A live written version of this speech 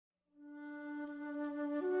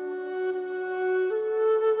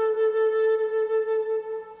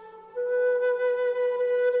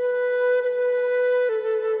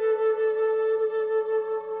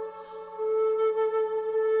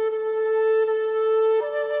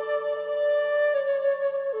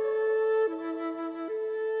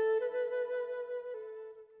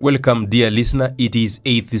Welcome, dear listener. It is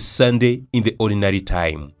 8th Sunday in the Ordinary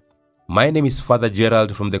Time. My name is Father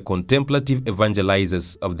Gerald from the Contemplative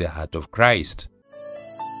Evangelizers of the Heart of Christ.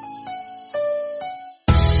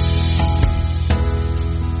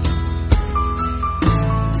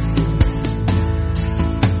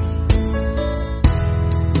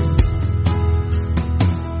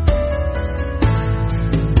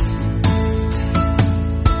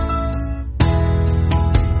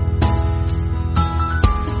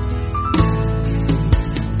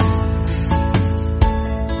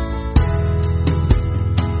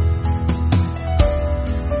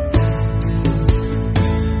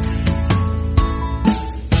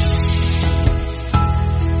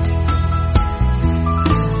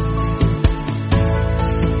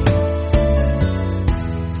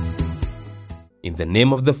 In the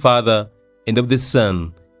name of the Father, and of the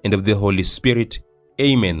Son, and of the Holy Spirit.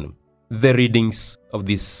 Amen. The readings of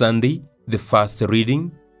this Sunday, the first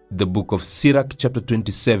reading, the book of Sirach chapter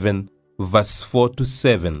 27, verse 4 to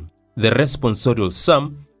 7. The responsorial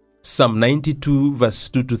psalm, Psalm 92, verse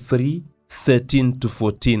 2 to 3, 13 to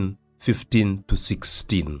 14, 15 to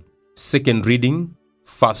 16. Second reading,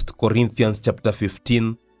 1 Corinthians chapter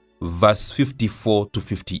 15, verse 54 to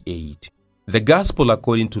 58. The Gospel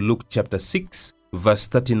according to Luke chapter 6, verse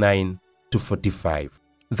 39 to 45.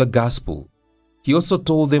 The Gospel. He also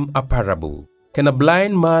told them a parable. Can a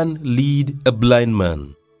blind man lead a blind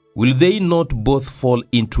man? Will they not both fall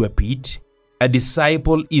into a pit? A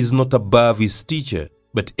disciple is not above his teacher,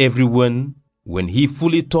 but everyone, when he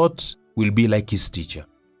fully taught, will be like his teacher.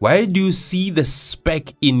 Why do you see the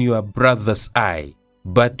speck in your brother's eye,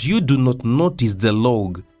 but you do not notice the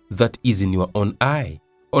log that is in your own eye?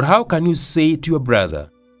 Or how can you say to your brother,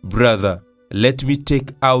 "Brother, let me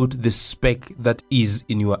take out the speck that is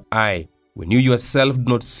in your eye," when you yourself do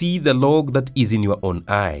not see the log that is in your own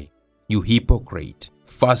eye? You hypocrite.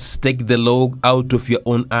 First take the log out of your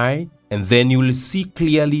own eye, and then you will see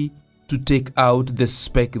clearly to take out the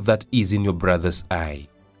speck that is in your brother's eye.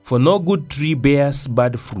 For no good tree bears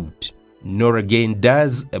bad fruit, nor again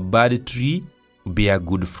does a bad tree bear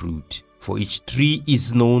good fruit. For each tree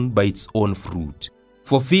is known by its own fruit.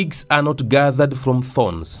 For figs are not gathered from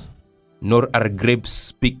thorns, nor are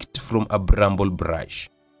grapes picked from a bramble bush.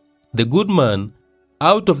 The good man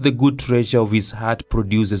out of the good treasure of his heart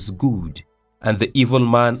produces good, and the evil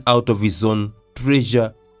man out of his own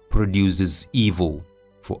treasure produces evil.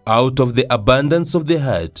 For out of the abundance of the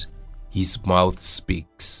heart, his mouth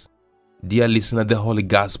speaks. Dear listener, the Holy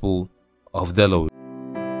Gospel of the Lord.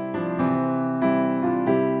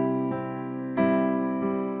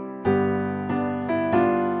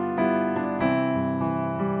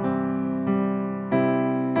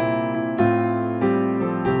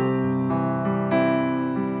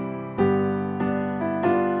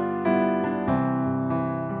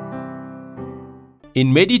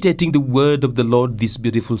 In meditating the word of the Lord this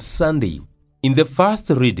beautiful Sunday, in the first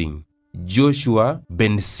reading, Joshua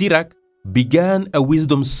ben Sirach began a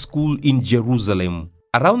wisdom school in Jerusalem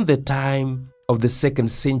around the time of the 2nd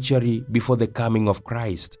century before the coming of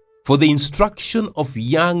Christ for the instruction of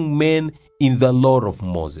young men in the law of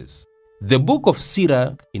Moses. The book of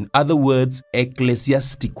Sirach, in other words,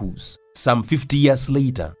 Ecclesiasticus, some 50 years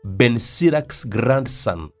later, Ben Sirach's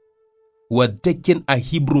grandson, who had taken a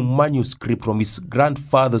Hebrew manuscript from his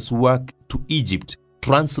grandfather's work to Egypt,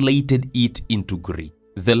 translated it into Greek.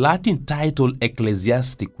 The Latin title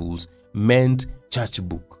Ecclesiasticus meant church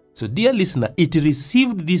book. So dear listener, it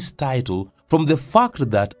received this title from the fact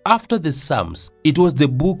that after the Psalms, it was the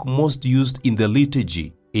book most used in the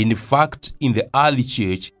liturgy. In fact, in the early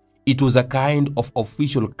church, it was a kind of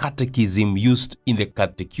official catechism used in the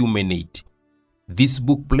catechumenate. This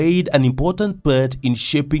book played an important part in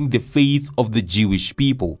shaping the faith of the Jewish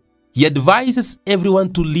people. He advises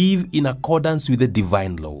everyone to live in accordance with the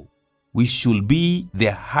divine law, which should be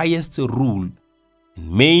the highest rule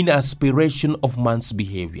and main aspiration of man's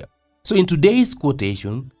behavior. So in today's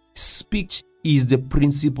quotation, speech is the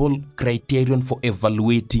principal criterion for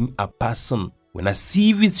evaluating a person. When a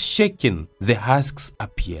sieve is shaken, the husks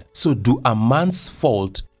appear. So do a man's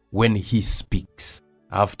fault when he speaks.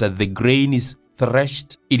 After the grain is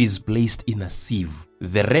threshed, it is placed in a sieve.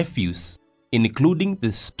 The refuse, including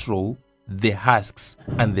the straw, the husks,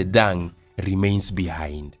 and the dung, remains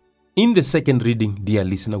behind. In the second reading, dear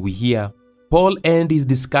listener, we hear Paul end his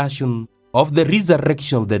discussion of the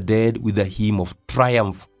resurrection of the dead with a hymn of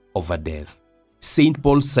triumph over death. St.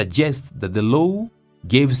 Paul suggests that the law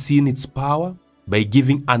gave sin its power by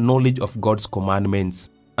giving a knowledge of God's commandments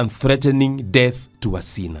and threatening death to a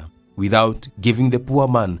sinner, without giving the poor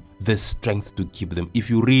man the strength to keep them. If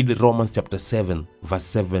you read Romans chapter 7, verse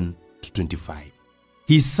 7 to 25.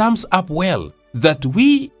 he sums up well that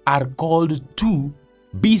we are called to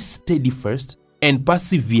be steady first and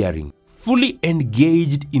persevering, fully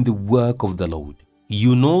engaged in the work of the Lord.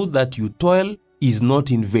 You know that your toil is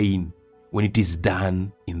not in vain when it is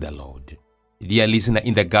done in the Lord. Dear listener,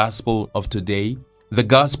 in the gospel of today, the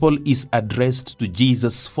gospel is addressed to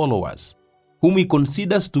Jesus' followers, whom he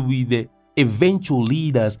considers to be the eventual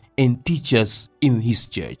leaders and teachers in his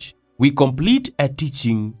church. We complete a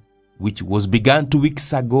teaching which was begun 2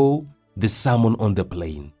 weeks ago, the Sermon on the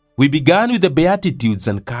Plain. We began with the Beatitudes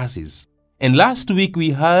and curses, and last week we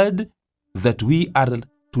heard that we are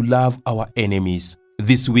to love our enemies.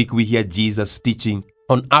 This week we hear Jesus teaching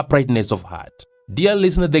on uprightness of heart. Dear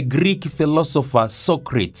listener, the Greek philosopher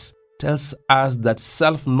Socrates tells us that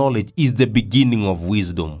self-knowledge is the beginning of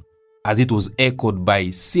wisdom, as it was echoed by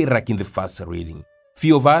Sirach in the first reading.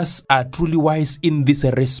 Few of us are truly wise in this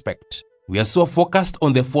respect. We are so focused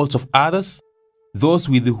on the faults of others, those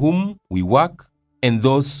with whom we work, and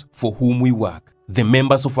those for whom we work, the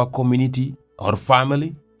members of our community, our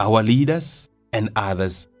family, our leaders, and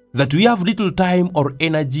others, that we have little time or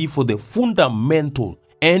energy for the fundamental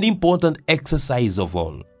and important exercise of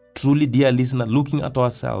all. Truly, dear listener, looking at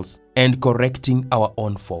ourselves and correcting our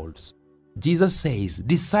own faults. Jesus says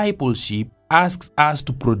discipleship asks us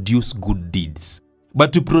to produce good deeds,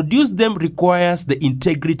 but to produce them requires the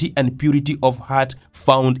integrity and purity of heart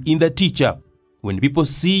found in the teacher. When people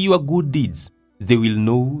see your good deeds, they will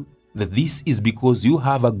know that this is because you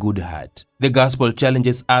have a good heart. The gospel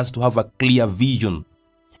challenges us to have a clear vision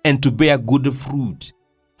and to bear good fruit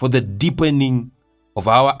for the deepening of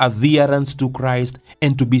our adherence to Christ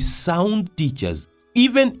and to be sound teachers,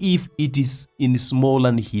 even if it is in small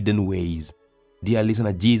and hidden ways. Dear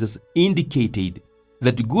listener, Jesus indicated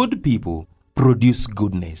that good people produce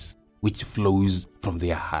goodness, which flows from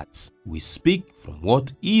their hearts. We speak from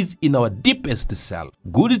what is in our deepest self.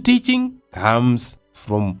 Good teaching comes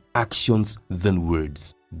from actions than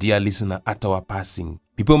words. Dear listener, at our passing,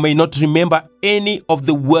 people may not remember any of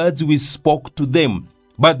the words we spoke to them,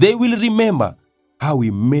 but they will remember how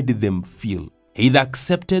we made them feel, either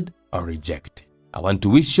accepted or rejected. I want to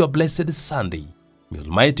wish you a blessed Sunday. May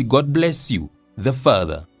Almighty God bless you, the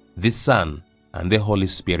Father, the Son, and the Holy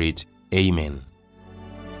Spirit. Amen.